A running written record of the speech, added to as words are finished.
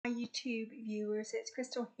YouTube viewers, it's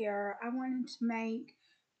Crystal here. I wanted to make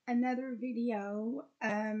another video.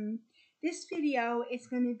 This video is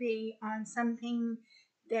going to be on something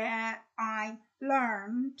that I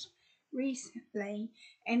learned recently,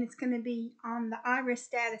 and it's going to be on the iris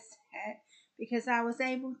data set because I was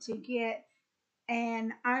able to get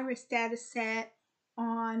an iris data set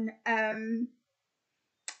on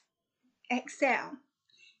Excel.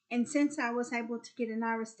 And since I was able to get an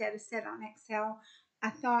iris data set on Excel, I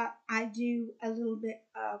thought I'd do a little bit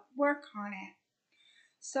of work on it.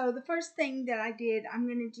 So the first thing that I did, I'm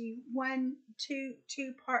going to do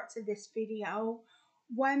two parts of this video.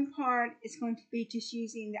 One part is going to be just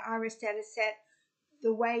using the iris data set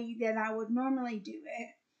the way that I would normally do it.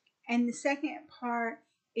 And the second part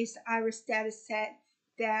is the iris data set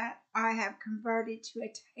that I have converted to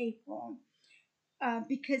a table.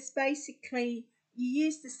 Because basically you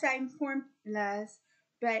use the same formulas,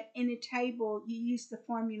 but in a table you use the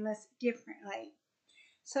formulas differently.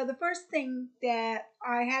 So the first thing that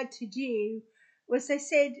I had to do was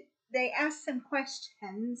they asked some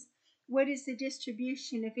questions. What is the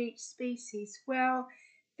distribution of each species? Well,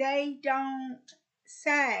 they don't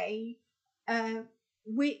say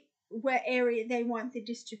what area they want the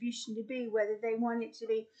distribution to be, whether they want it to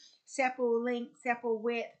be sepal length, sepal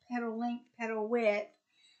width, petal length, petal width.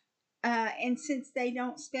 And since they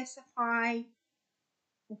don't specify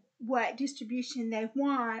what distribution they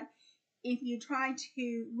want, if you try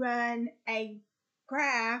to run a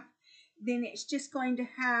graph, then it's just going to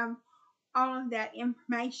have all of that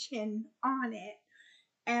information on it.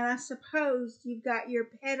 And I suppose you've got your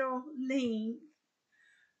petal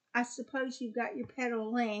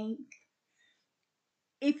length.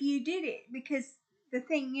 If you did it, because the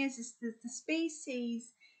thing is that the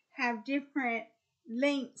species have different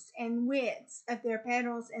lengths and widths of their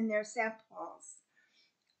petals and their sepals.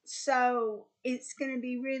 So it's going to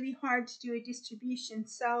be really hard to do a distribution.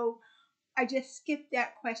 So I just skipped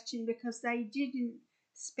that question because they didn't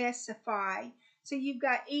specify. So you've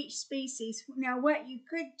got each species. Now what you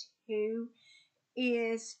could do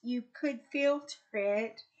is you could filter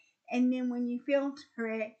it, and then when you filter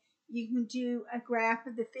it, you can do a graph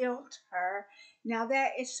of the filter. Now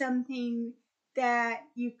that is something that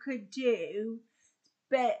you could do,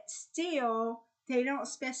 but still they don't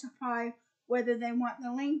specify whether they want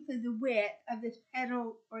the length or the width of the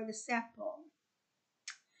petal or the sepal.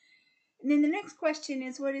 And then the next question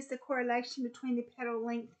is, what is the correlation between the petal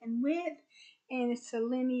length and width? And it's a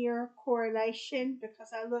linear correlation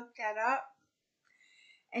because I looked that up.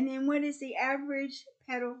 And then what is the average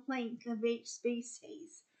petal length of each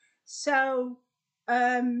species? So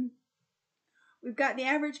we've got the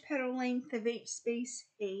average petal length of each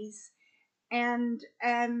species, and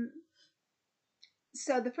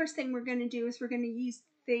so the first thing we're going to do is we're going to use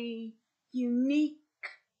the unique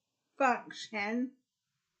function.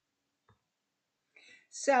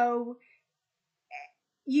 So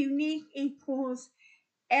unique equals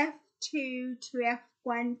F2 to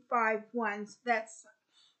F151. So that's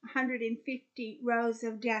 150 rows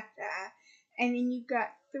of data. And then you've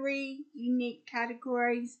got three unique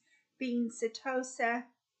categories being setosa,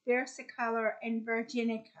 versicolor, and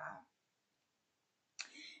virginica.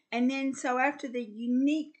 And then so after the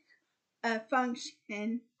unique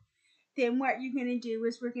function, then what you're going to do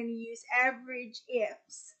is we're going to use average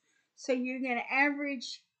ifs. So you're going to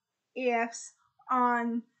average ifs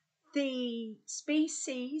on the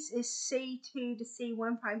species is C2 to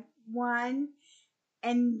C151,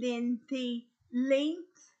 and then the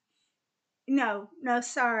length, the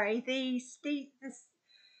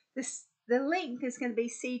length is going to be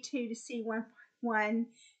C2 to C151,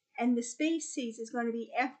 and the species is going to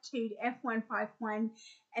be F2 to F151,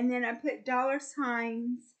 and then I put dollar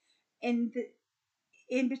signs in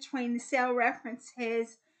between the cell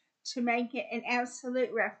references to make it an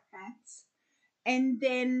absolute reference. And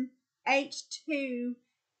then H2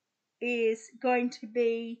 is going to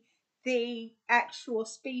be the actual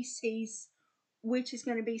species, which is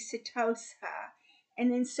going to be setosa.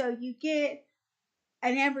 And then so you get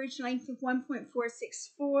an average length of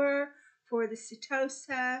 1.464 for the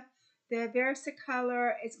setosa. The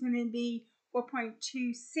versicolor is going to be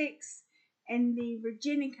 4.26, and the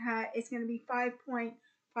virginica is going to be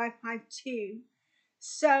 5.552.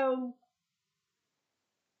 So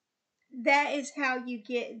that is how you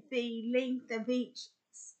get the length of the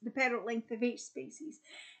petal length of each species.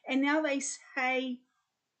 And now they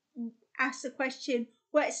ask the question,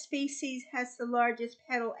 what species has the largest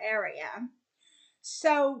petal area?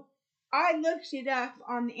 So I looked it up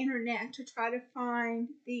on the internet to try to find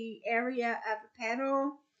the area of a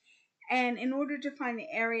petal. And in order to find the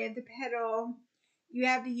area of the petal, you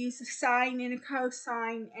have to use a sine and a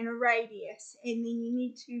cosine and a radius, and then you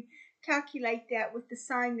need to calculate that with the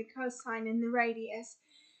sine, the cosine, and the radius.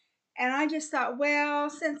 And I just thought, well,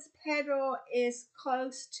 since the petal is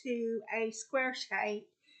close to a square shape,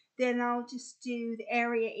 then I'll just do the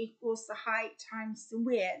area equals the height times the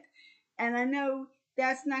width. And I know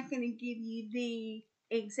that's not going to give you the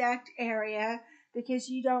exact area because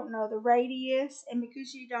you don't know the radius, and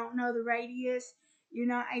because you don't know the radius, you're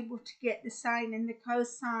not able to get the sine and the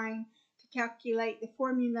cosine to calculate the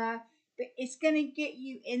formula, but it's going to get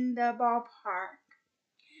you in the ballpark.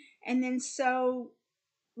 And then so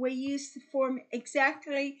we use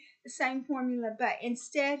exactly the same formula, but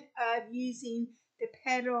instead of using the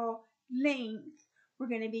petal length, we're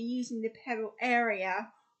going to be using the petal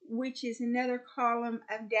area, which is another column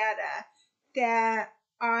of data that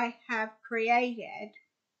I have created.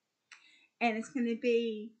 And it's going to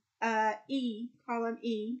be column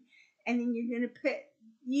E, and then you're going to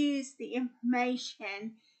use the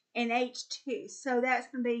information in H2. So that's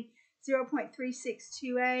going to be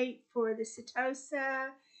 0.3628 for the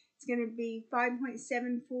Setosa. It's going to be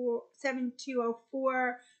 5.7204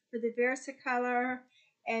 for the versicolor,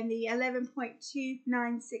 and the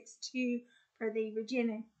 11.2962 for the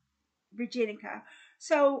Virginica.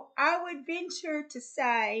 So I would venture to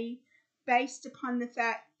say, based upon the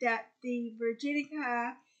fact that the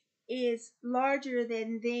Virginica is larger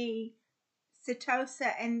than the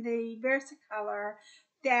Setosa and the versicolor,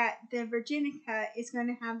 that the Virginica is going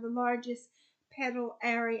to have the largest petal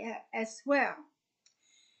area as well.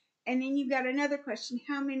 And then you've got another question: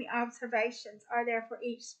 how many observations are there for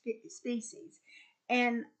each species?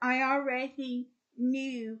 And I already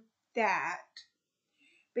knew that,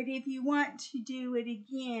 but if you want to do it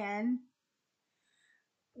again,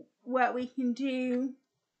 what we can do,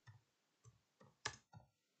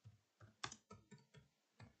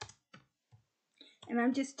 and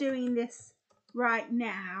I'm just doing this right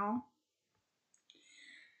now.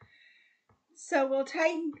 So we'll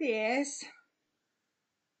take this,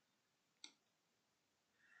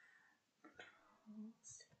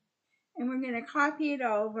 and we're going to copy it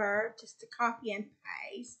over, just to copy and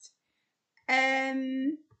paste.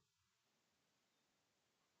 I'm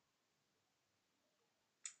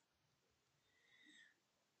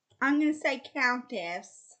going to say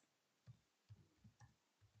countess.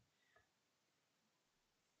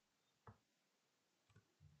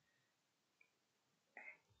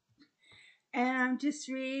 And I'm just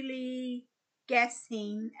really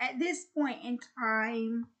guessing. At this point in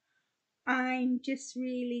time, I'm just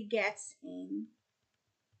really guessing,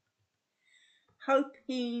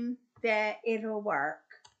 hoping that it'll work.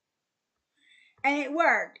 And it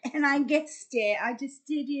worked, and I guessed it. I just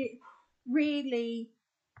did it really,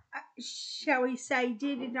 shall we say,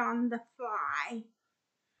 did it on the fly.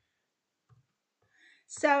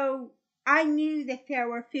 So I knew that there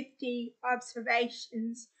were 50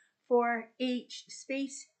 observations for each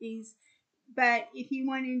species, but if you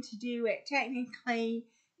wanted to do it technically,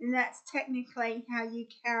 then that's technically how you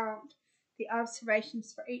count the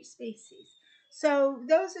observations for each species. So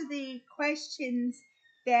those are the questions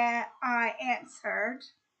that I answered.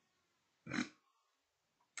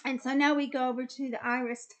 And so now we go over to the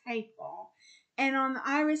iris table. And on the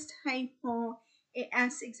iris table, it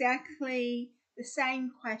asks exactly the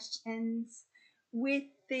same questions, with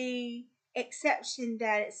the exception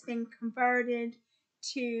that it's been converted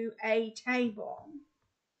to a table.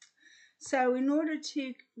 So in order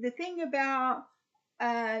to, the thing about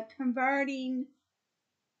converting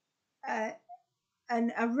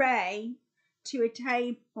an array to a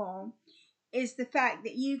table is the fact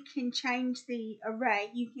that you can change the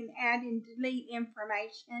array. You can add and delete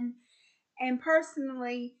information. And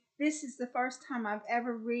personally, this is the first time I've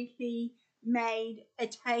ever really made a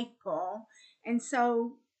table. And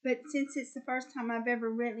so, but since it's the first time I've ever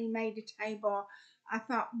really made a table, I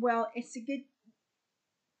thought, well, it's a good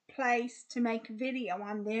place to make a video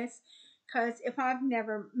on this, because if I've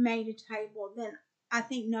never made a table, then I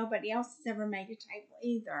think nobody else has ever made a table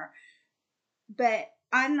either. But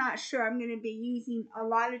I'm not sure I'm going to be using a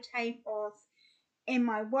lot of tables in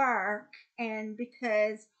my work, and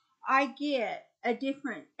because I get a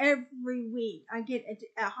different, every week I get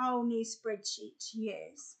a whole new spreadsheet to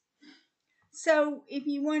use. So if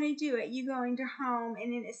you want to do it, you go into home,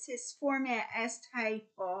 and then it says format as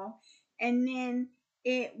table, and then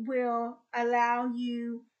it will allow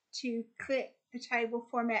you to click the table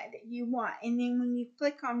format that you want. And then when you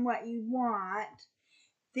click on what you want,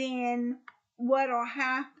 then what'll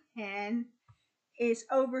happen is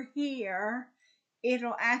over here,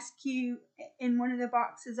 it'll ask you, in one of the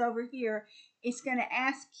boxes over here, it's going to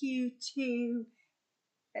ask you to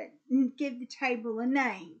give the table a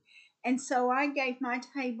name. And so I gave my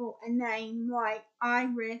table a name like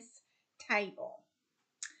Iris Table.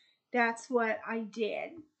 That's what I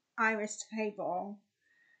did, Iris Table.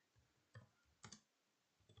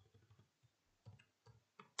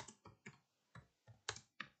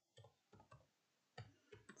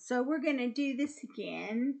 So we're going to do this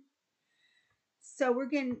again. So we're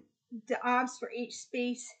going to the obs for each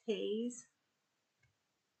species.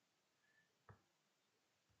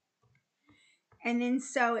 And then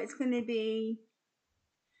so it's going to be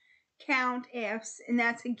count F's, and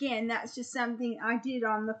that's just something I did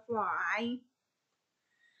on the fly.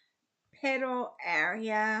 Petal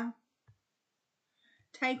area,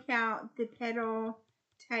 take out the petal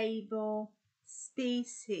table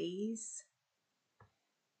species,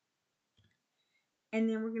 and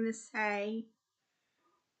then we're going to say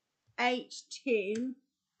H2,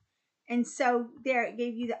 and so there it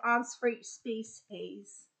gave you the obs for each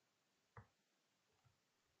species.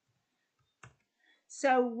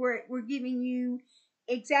 So we're giving you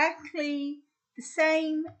exactly the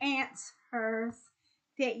same answers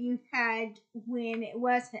that you had when it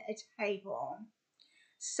wasn't a table.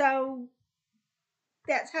 So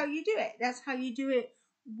that's how you do it. That's how you do it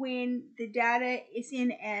when the data is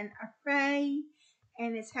in an array,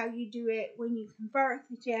 and it's how you do it when you convert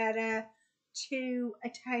the data to a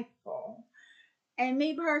table. And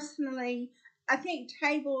me personally, I think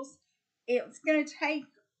tables, it's going to take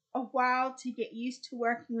a while to get used to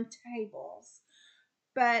working with tables.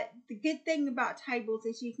 But the good thing about tables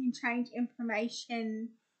is you can change information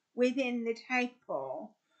within the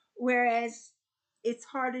table, whereas it's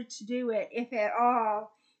harder to do it, if at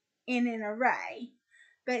all, in an array.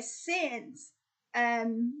 But since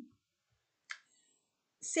the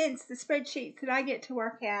spreadsheets that I get to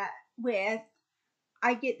work with,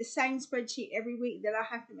 I get the same spreadsheet every week that I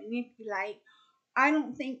have to manipulate, I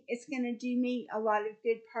don't think it's going to do me a lot of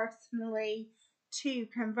good personally to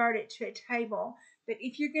convert it to a table. But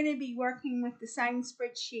if you're going to be working with the same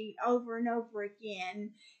spreadsheet over and over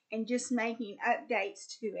again and just making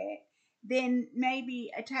updates to it, then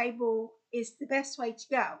maybe a table is the best way to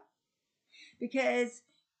go. Because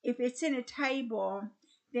if it's in a table,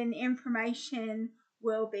 then the information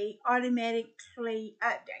will be automatically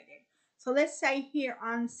updated. So let's say here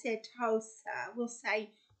on Setosa, we'll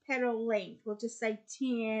say petal length. We'll just say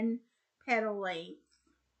 10 petal length.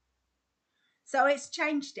 So it's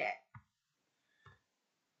changed it.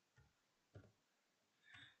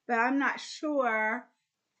 But I'm not sure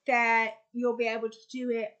that you'll be able to do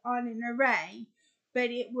it on an array, but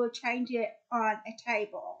it will change it on a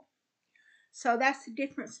table. So that's the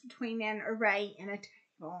difference between an array and a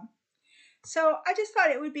table. So I just thought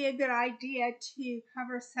it would be a good idea to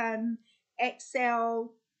cover some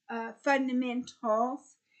Excel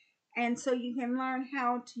fundamentals, and so you can learn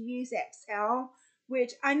how to use Excel,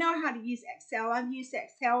 which I know how to use Excel. I've used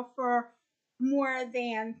Excel for more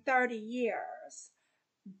than 30 years.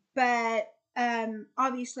 But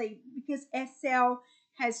obviously, because Excel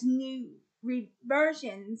has new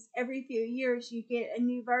versions every few years, you get a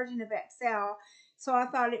new version of Excel. So I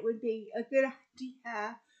thought it would be a good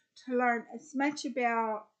idea to learn as much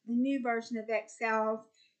about the new version of Excel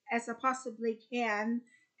as I possibly can,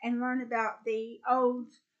 and learn about the old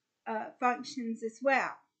functions as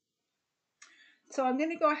well. So I'm going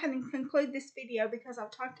to go ahead and conclude this video because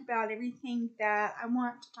I've talked about everything that I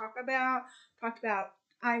want to talk about. Talked about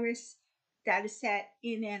Iris dataset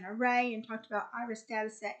in an array, and talked about Iris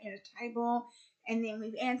dataset in a table. And then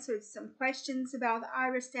we've answered some questions about the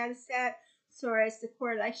Iris dataset, so as the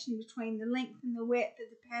correlation between the length and the width of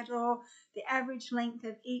the petal, the average length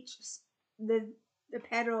of each the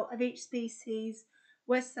petal of each species,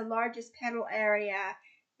 what's the largest petal area,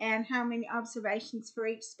 and how many observations for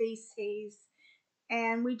each species.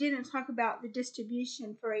 And we didn't talk about the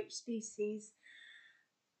distribution for each species,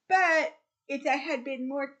 but if they had been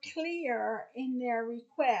more clear in their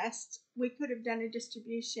request, we could have done a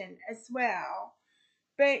distribution as well.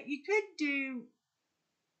 But you could do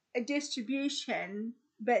a distribution,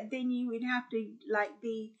 but then you would have to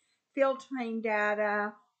be filtering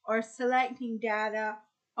data or selecting data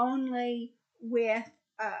only with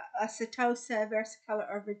a Setosa, versicolor,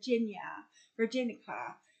 or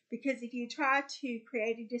virginica. Because if you try to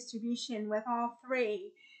create a distribution with all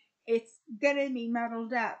three, it's going to be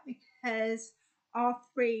muddled up because all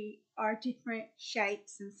three are different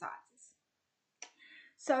shapes and sizes.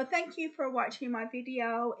 So thank you for watching my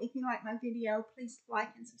video. If you like my video, please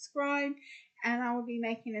like and subscribe, and I will be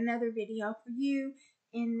making another video for you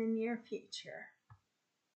in the near future.